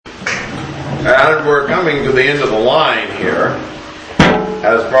And we're coming to the end of the line here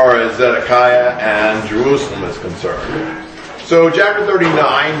as far as Zedekiah and Jerusalem is concerned. So chapter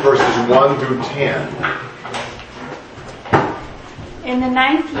 39, verses 1 through 10. In the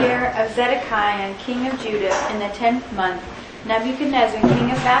 9th year of Zedekiah, king of Judah, in the 10th month, Nebuchadnezzar,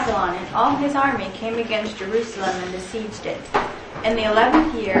 king of Babylon, and all his army came against Jerusalem and besieged it. In the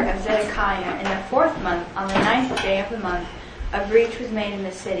 11th year of Zedekiah, in the 4th month, on the 9th day of the month, a breach was made in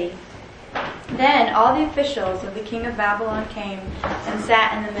the city. Then all the officials of the king of Babylon came and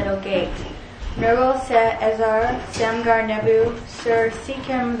sat in the middle gate. Nergal-Ezar, Samgar-Nebu, Sir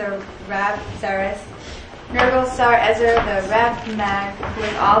Sechem the Rab-Zaris, Nergal-Sar-Ezer the Rab-Mag,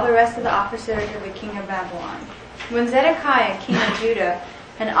 with all the rest of the officers of the king of Babylon. When Zedekiah, king of Judah,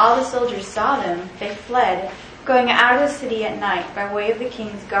 and all the soldiers saw them, they fled, going out of the city at night by way of the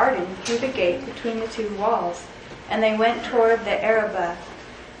king's garden through the gate between the two walls, and they went toward the Arabah.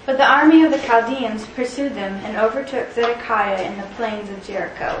 But the army of the Chaldeans pursued them and overtook Zedekiah in the plains of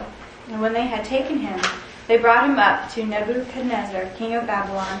Jericho. And when they had taken him, they brought him up to Nebuchadnezzar, king of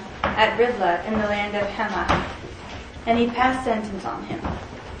Babylon, at Riblah in the land of Hamath. And he passed sentence on him.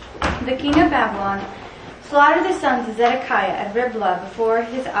 The king of Babylon slaughtered the sons of Zedekiah at Riblah before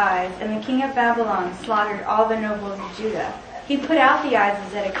his eyes, and the king of Babylon slaughtered all the nobles of Judah. He put out the eyes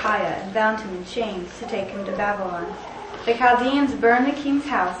of Zedekiah and bound him in chains to take him to Babylon. The Chaldeans burned the king's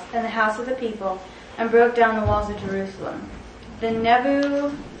house and the house of the people and broke down the walls of Jerusalem. Then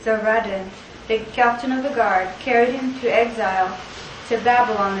Nebuzaradan, the captain of the guard, carried into exile to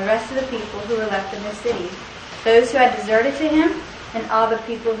Babylon the rest of the people who were left in the city, those who had deserted to him and all the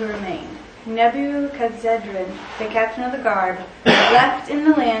people who remained. Nebuchadnezzar, the captain of the guard, left in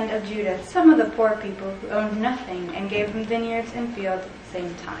the land of Judah some of the poor people who owned nothing and gave them vineyards and fields at the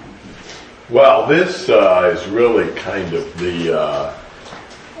same time. Well, this is really kind of the,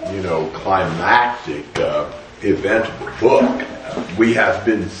 climactic event of the book. We have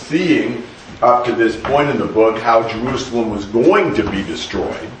been seeing up to this point in the book how Jerusalem was going to be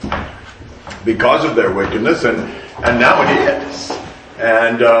destroyed because of their wickedness, and now it is.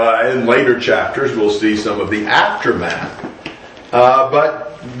 And in later chapters, we'll see some of the aftermath.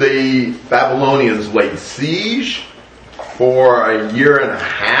 But the Babylonians laid siege for a year and a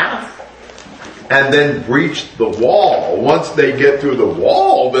half, and then breached the wall. Once they get through the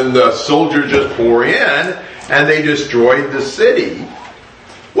wall, then the soldiers just pour in, and they destroyed the city.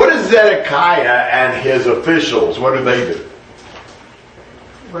 What does Zedekiah and his officials, what do?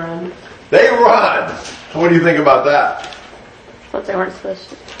 Run. They run. What do you think about that? But they weren't supposed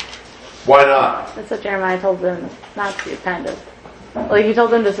to. Why not? That's what Jeremiah told them not to, kind of. Like, he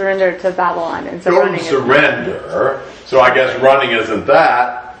told them to surrender to Babylon. And so Don't surrender. So I guess running isn't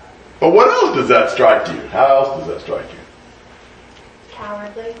that. But what else does that strike you? How else does that strike you?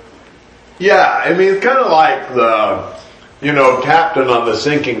 Cowardly. Yeah, I mean, it's kind of like the, captain on the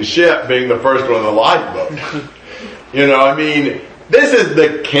sinking ship being the first one in the lifeboat. This is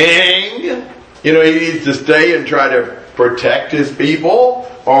the king. He needs to stay and try to protect his people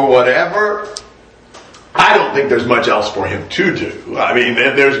or whatever. I don't think there's much else for him to do. I mean,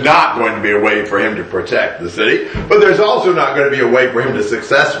 there's not going to be a way for him to protect the city, but there's also not going to be a way for him to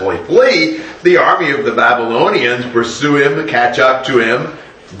successfully flee. The army of the Babylonians pursue him, catch up to him,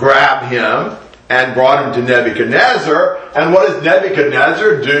 grab him, and brought him to Nebuchadnezzar. And what does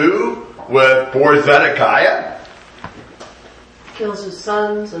Nebuchadnezzar do with poor Zedekiah? Kills his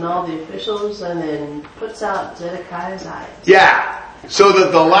sons and all the officials, and then puts out Zedekiah's eyes. Yeah. So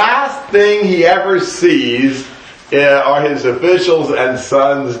that the last thing he ever sees are his officials and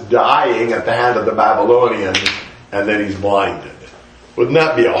sons dying at the hand of the Babylonians, and then he's blinded. Wouldn't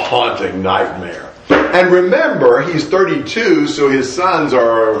that be a haunting nightmare? And remember, he's 32, so his sons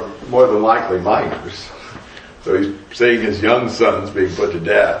are more than likely minors. So he's seeing his young sons being put to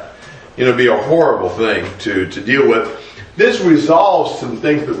death. It'd be a horrible thing to deal with. This resolves some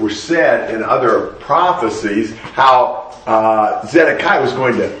things that were said in other prophecies, how Zedekiah was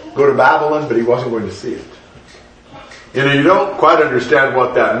going to go to Babylon, but he wasn't going to see it. You don't quite understand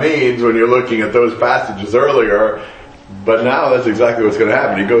what that means when you're looking at those passages earlier, but now that's exactly what's going to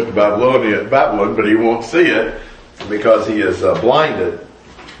happen. He goes to Babylon, but he won't see it because he is blinded.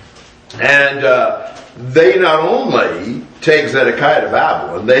 And they not only take Zedekiah to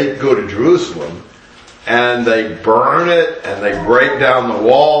Babylon, they go to Jerusalem, and they burn it, and they break down the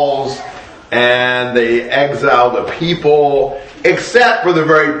walls, and they exile the people, except for the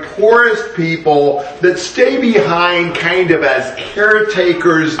very poorest people that stay behind kind of as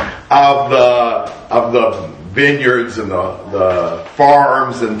caretakers of the vineyards and the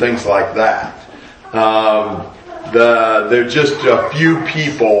farms and things like that. There are just a few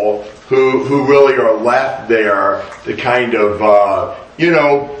people who really are left there to kind of,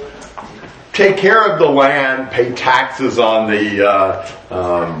 take care of the land, pay taxes on the,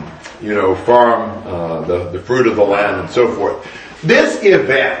 farm, the fruit of the land and so forth. This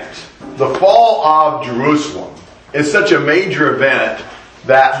event, the fall of Jerusalem, is such a major event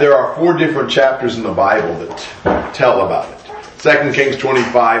that there are 4 different chapters in the Bible that tell about it. 2 Kings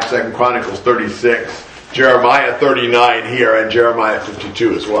 25, 2 Chronicles 36, Jeremiah 39 here, and Jeremiah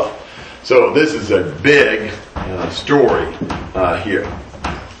 52 as well. So this is a big story here.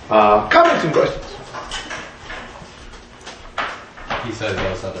 Comments and questions? He said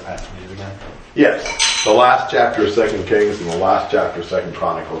those other passages again. Yes. The last chapter of 2 Kings and the last chapter of 2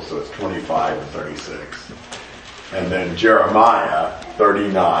 Chronicles, so it's 25 and 36. And then Jeremiah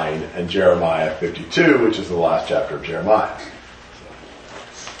 39 and Jeremiah 52, which is the last chapter of Jeremiah.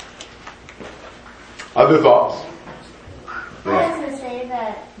 Other thoughts? Why does it say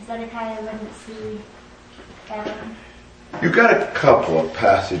that Zedekiah wouldn't see Babylon? You've got a couple of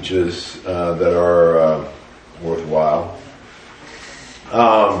passages that are worthwhile.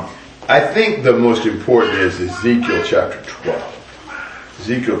 I think the most important is Ezekiel chapter 12.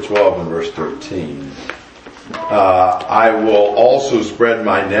 Ezekiel 12 and verse 13. I will also spread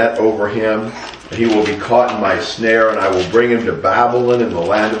my net over him, and he will be caught in my snare, and I will bring him to Babylon in the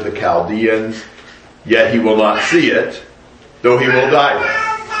land of the Chaldeans, yet he will not see it, though he will die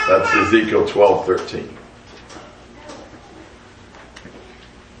there. That's Ezekiel 12:13.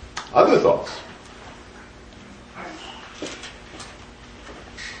 Other thoughts?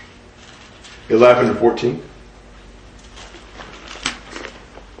 (11) and 14.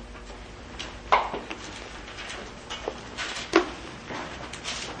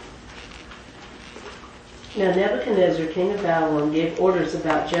 Now Nebuchadnezzar, king of Babylon, gave orders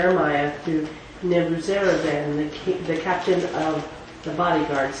about Jeremiah through Nebuzaradan, the captain of the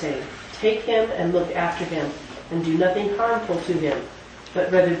bodyguard, saying, "Take him and look after him, and do nothing harmful to him,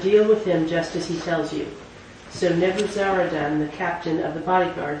 but rather deal with him just as he tells you." So Nebuzaradan, the captain of the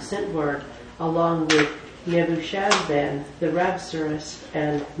bodyguard, sent word, along with Nebuchadnezzar the Rabsaris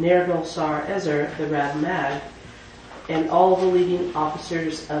and Nergal-Sar-Ezer the Rabmag, and all the leading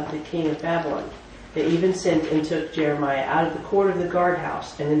officers of the king of Babylon. They even sent and took Jeremiah out of the court of the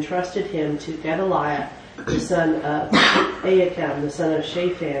guardhouse and entrusted him to Gedaliah, the son of Ahikam, the son of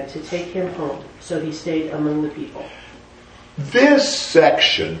Shaphan, to take him home. So he stayed among the people. This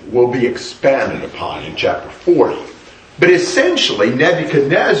section will be expanded upon in chapter 40. But essentially,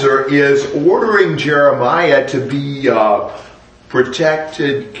 Nebuchadnezzar is ordering Jeremiah to be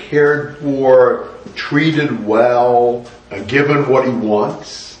protected, cared for, treated well, given what he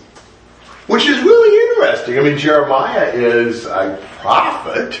wants. Which is really interesting. I mean, Jeremiah is a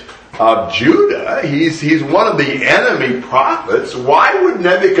prophet of Judah. He's one of the enemy prophets. Why would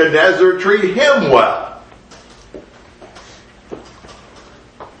Nebuchadnezzar treat him well?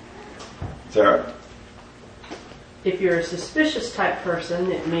 Sarah? If you're a suspicious type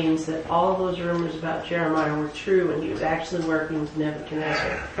person, it means that all of those rumors about Jeremiah were true and he was actually working with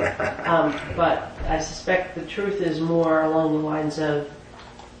Nebuchadnezzar. But I suspect the truth is more along the lines of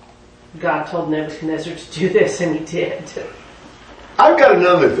God told Nebuchadnezzar to do this and he did. I've got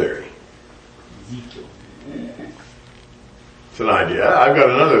another theory. It's an idea. I've got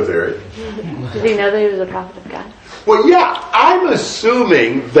another theory. Did he know that he was a prophet of God? Well, yeah, I'm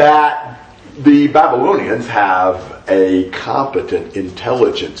assuming that the Babylonians have a competent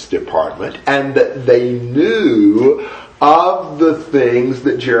intelligence department and that they knew of the things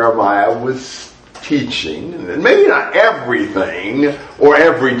that Jeremiah was teaching, and maybe not everything or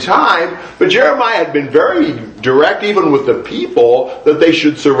every time, but Jeremiah had been very direct even with the people that they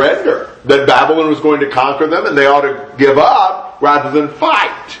should surrender, that Babylon was going to conquer them and they ought to give up rather than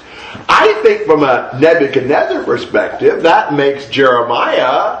fight. I think from a Nebuchadnezzar perspective, that makes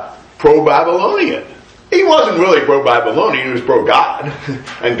Jeremiah pro-Babylonian. He wasn't really pro-Babylonian, he was pro-God.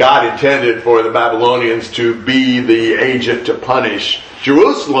 And God intended for the Babylonians to be the agent to punish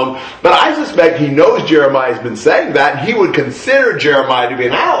Jerusalem. But I suspect he knows Jeremiah's been saying that, and he would consider Jeremiah to be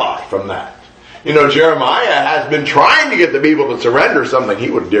an ally from that. You know, Jeremiah has been trying to get the people to surrender, something he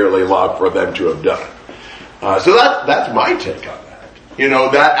would dearly love for them to have done. So that's my take on that. You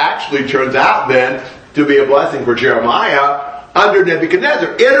know, that actually turns out then to be a blessing for Jeremiah under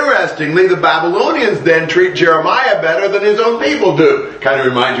Nebuchadnezzar. Interestingly, the Babylonians then treat Jeremiah better than his own people do. Kind of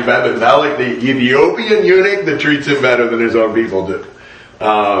reminds you of Abimelech, the Ethiopian eunuch, that treats him better than his own people do.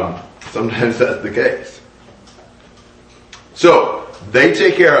 Sometimes that's the case. So, they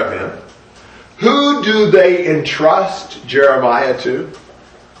take care of him. Who do they entrust Jeremiah to?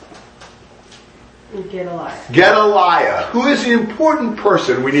 Gedaliah, who is an important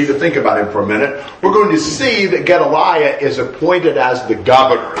person. We need to think about him for a minute. We're going to see that Gedaliah is appointed as the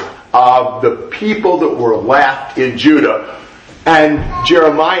governor of the people that were left in Judah. And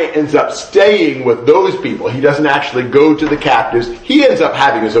Jeremiah ends up staying with those people. He doesn't actually go to the captives. He ends up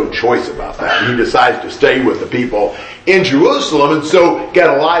having his own choice about that. He decides to stay with the people in Jerusalem. And so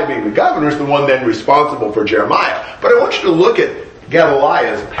Gedaliah, being the governor, is the one then responsible for Jeremiah. But I want you to look at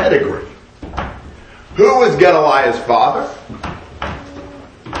Gedaliah's pedigree. Who was Gedaliah's father?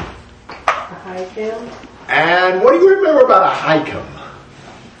 Ahikam. And what do you remember about Ahikam?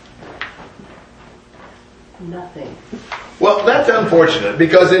 Nothing. Well, that's unfortunate,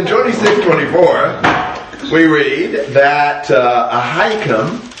 because in 26:24 we read that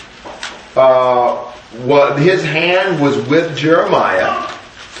Ahikam, his hand was with Jeremiah,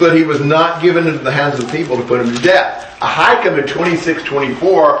 so that he was not given into the hands of the people to put him to death. Ahikam in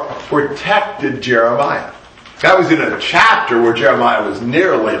 26:24 protected Jeremiah. That was in a chapter where Jeremiah was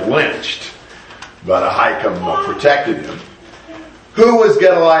nearly lynched, but Ahikam protected him. Who was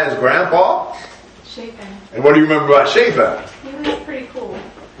Gedaliah's grandpa? Shaphan. And what do you remember about Shaphan? He was pretty cool.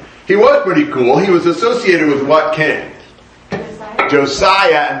 He was pretty cool. He was associated with what king?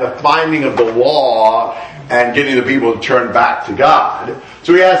 Josiah, and the finding of the law and getting the people to turn back to God.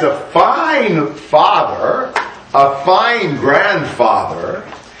 So he has a fine father, a fine grandfather.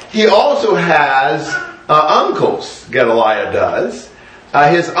 He also has uncles, Gedaliah does.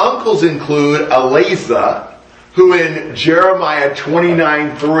 His uncles include Eleazar, who in Jeremiah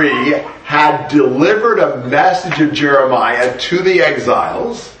 29:3 had delivered a message of Jeremiah to the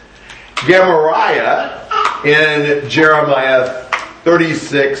exiles. Gemariah in Jeremiah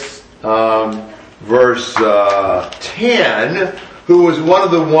 36 verse 10, who was one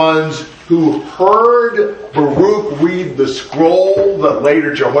of the ones who heard Baruch read the scroll that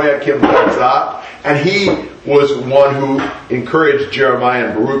later Jehoiakim picks up, and he was one who encouraged Jeremiah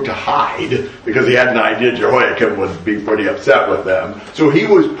and Baruch to hide, because he had an idea Jehoiakim would be pretty upset with them. So he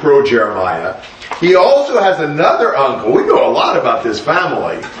was pro-Jeremiah. He also has another uncle. We know a lot about this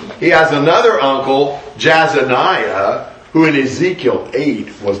family. He has another uncle, Jazaniah, who in Ezekiel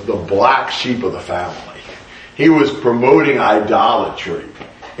 8 was the black sheep of the family. He was promoting idolatry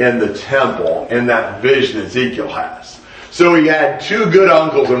in the temple in that vision Ezekiel has. So he had two good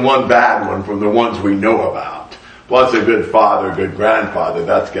uncles and one bad one from the ones we know about. Plus a good father, good grandfather.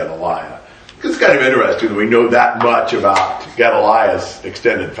 That's Gedaliah. It's kind of interesting that we know that much about Gedaliah's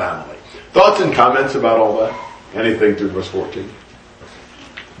extended family. Thoughts and comments about all that? Anything through verse 14?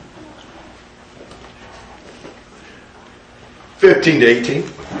 (15 to 18).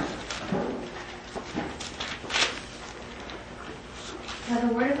 Now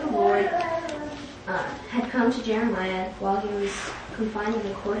the word of the Lord had come to Jeremiah while he was confined in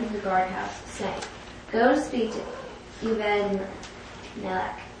the court of the guardhouse, saying, "Go to speak to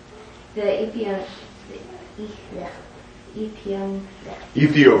Ebed-Melech, the Ethiopian.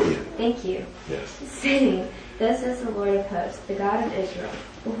 Thank you. Yes. Saying, Thus says the Lord of hosts, the God of Israel,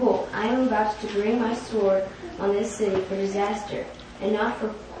 Behold, I am about to bring my sword on this city for disaster, and not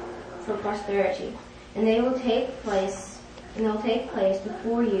for prosperity, and they will take place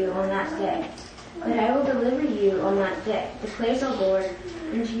before you on that day. But I will deliver you on that day, declares the Lord,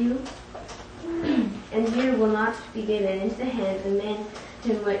 and you will not be given into the hands of men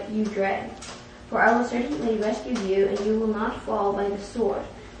whom what you dread. For I will certainly rescue you, and you will not fall by the sword,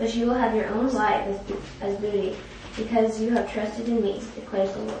 but you will have your own life as booty, because you have trusted in me,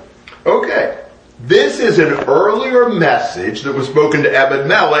 declares the Lord." Okay. This is an earlier message that was spoken to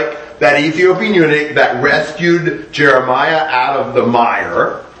Ebed-Melech, that Ethiopian eunuch that rescued Jeremiah out of the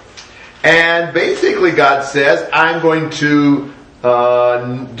mire. And basically God says, I'm going to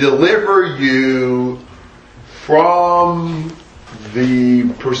deliver you from the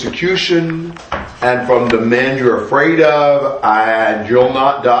persecution and from the men you're afraid of, and you'll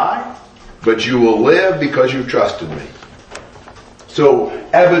not die, but you will live because you've trusted me. So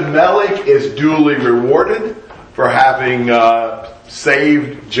Ebed-Melech is duly rewarded for having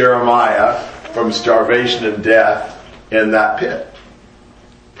saved Jeremiah from starvation and death in that pit.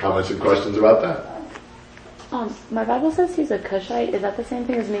 Comments and questions about that? My Bible says he's a Cushite. Is that the same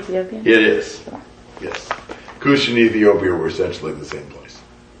thing as an Ethiopian? It is. Yes. Cush and Ethiopia were essentially the same place.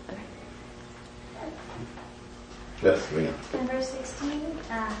 Okay. Yes, Lena. In verse 16,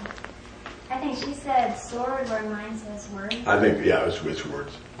 I think she said sword where mine says word. I think, yeah, it's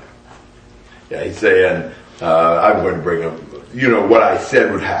words. Yeah, he's saying, I'm going to bring up, what I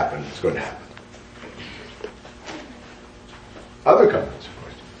said would happen, it's going to happen. Other comments or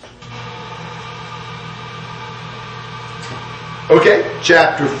questions? Okay,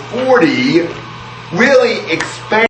 chapter 40 really expand